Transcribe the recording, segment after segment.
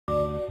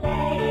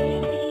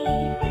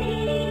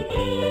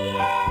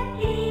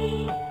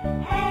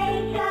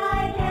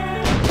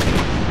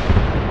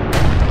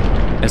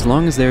As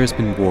long as there has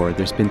been war,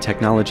 there's been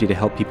technology to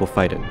help people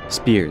fight it.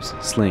 Spears,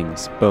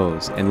 slings,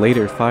 bows, and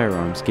later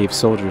firearms gave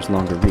soldiers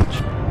longer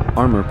reach.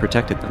 Armor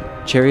protected them.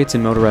 Chariots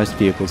and motorized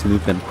vehicles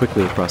moved them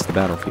quickly across the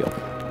battlefield.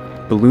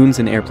 Balloons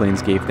and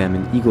airplanes gave them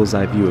an eagle's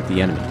eye view of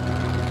the enemy.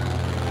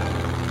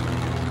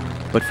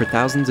 But for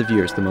thousands of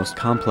years, the most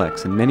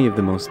complex and many of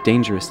the most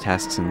dangerous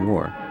tasks in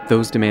war,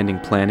 those demanding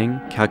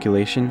planning,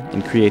 calculation,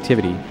 and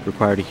creativity,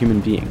 required a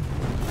human being.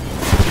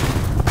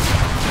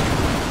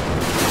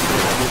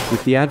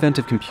 With the advent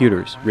of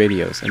computers,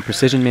 radios, and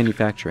precision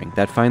manufacturing,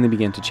 that finally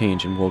began to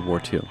change in World War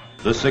II.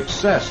 The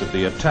success of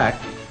the attack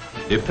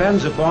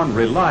depends upon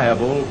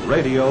reliable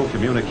radio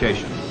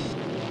communication.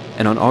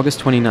 And on August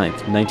 29,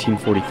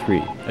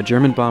 1943, a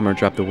German bomber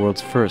dropped the world's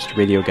first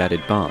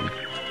radio-guided bomb.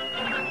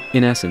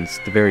 In essence,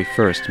 the very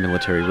first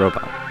military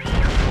robot.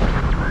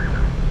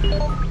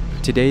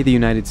 Today, the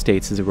United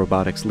States is a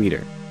robotics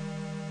leader.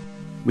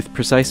 With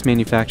precise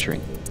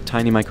manufacturing,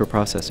 tiny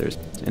microprocessors,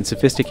 and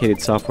sophisticated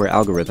software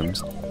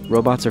algorithms,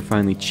 robots are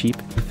finally cheap,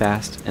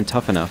 fast, and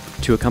tough enough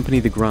to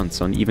accompany the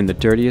grunts on even the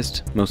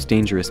dirtiest, most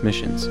dangerous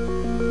missions.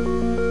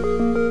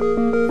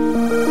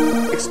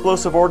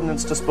 Explosive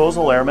ordnance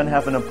disposal airmen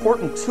have an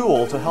important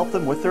tool to help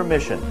them with their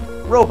mission: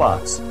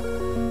 robots.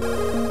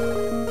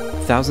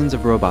 Thousands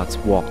of robots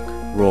walk,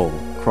 roll,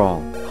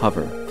 crawl,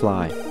 hover,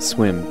 fly,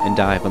 swim, and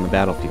dive on the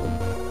battlefield.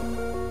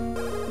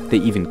 They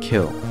even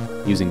kill,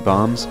 using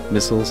bombs,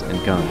 missiles,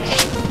 and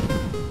guns.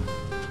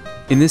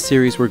 In this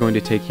series, we're going to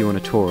take you on a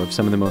tour of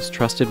some of the most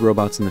trusted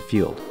robots in the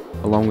field,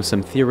 along with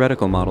some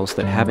theoretical models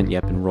that haven't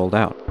yet been rolled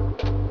out.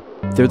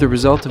 They're the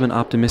result of an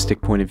optimistic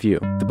point of view,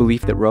 the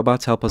belief that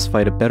robots help us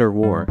fight a better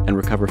war and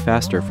recover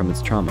faster from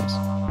its traumas.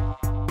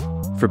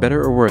 For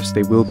better or worse,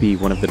 they will be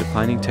one of the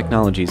defining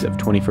technologies of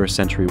 21st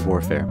century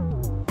warfare.